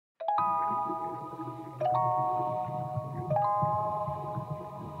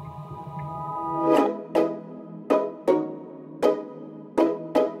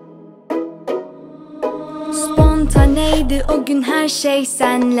Spontaneydi o gün her şey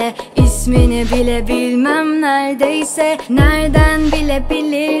senle, İsmini bile bilmem neredeyse. Nereden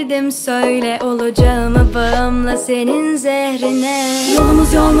bilebilirdim söyle, olacağımı bağımlı senin zehrine.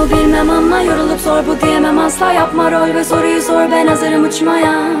 Yolumuz yol mu bilmem ama yorulup sor, bu diyemem asla. Yapma rol ve soruyu sor, ben hazırım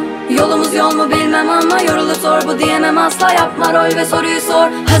uçmaya. Yolumuz yol mu bilmem ama yorulup sor, bu diyemem asla. Yapma rol ve soruyu sor,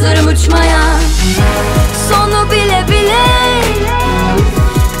 hazırım uçmaya. Sonu bile bile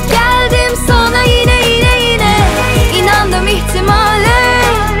geldim sana yine yine yine. İnandım ihtimale,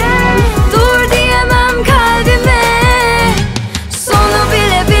 dur diyemem kalbime. Sonu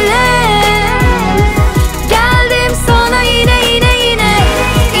bile bile geldim sana yine yine yine.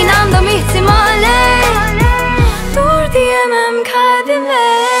 İnandım ihtimale, dur diyemem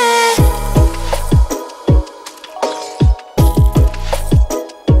kalbime.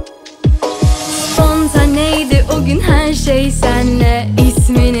 Spontaneydi o gün her şey senle,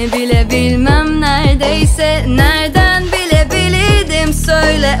 İsmini bile bilmem neredeyse. Nereden bilebilirdim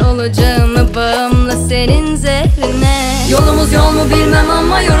söyle, olacağımı bağımlı senin zehrine. Yolumuz yol mu bilmem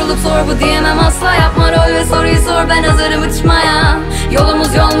ama yorulup sor, bu diyemem asla. Yapma rol ve soruyu sor, ben hazırım uçmaya.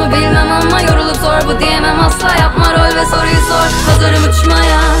 Yolumuz yol mu bilmem ama yorulup sor, bu diyemem asla. Yapma rol ve soruyu sor, hazırım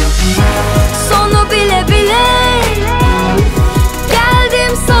uçmaya. Sonu bile bile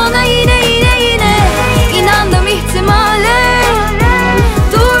geldim sana yine yine yine. İnandım ihtimale,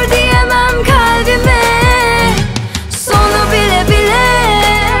 dur diyemem kalbime. Sonu bile bile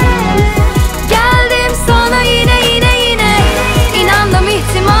geldim sana yine yine yine. İnandım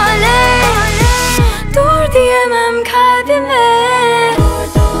ihtimale, dur diyemem kalbime.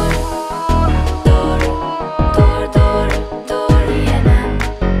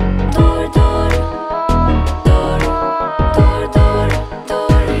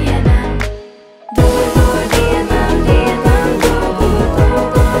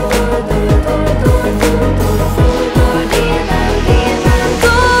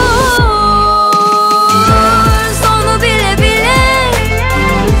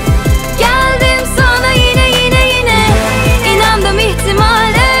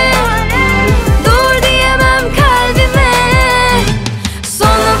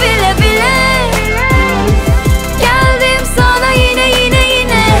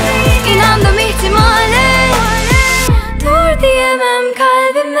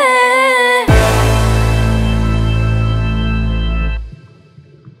 Kalbime